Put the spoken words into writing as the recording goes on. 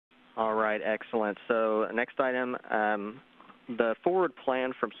All right, excellent. So next item, the forward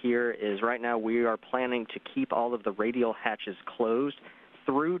plan from here is right now we are planning to keep all of the radial hatches closed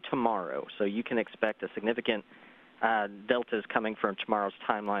through tomorrow. So you can expect a significant deltas coming from tomorrow's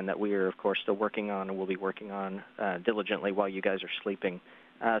timeline that we are, of course, still working on and will be working on diligently while you guys are sleeping.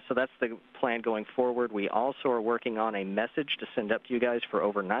 So that's the plan going forward. We also are working on a message to send up to you guys for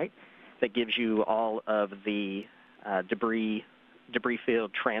overnight that gives you all of the debris field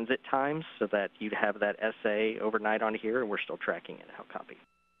transit times so that you'd have that SA overnight on here, and we're still tracking it. How copy?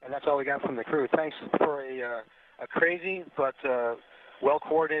 And that's all we got from the crew. Thanks for a crazy but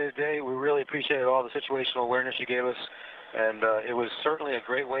well-coordinated day. We really appreciated all the situational awareness you gave us, and it was certainly a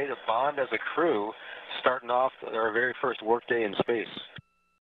great way to bond as a crew starting off our very first workday in space.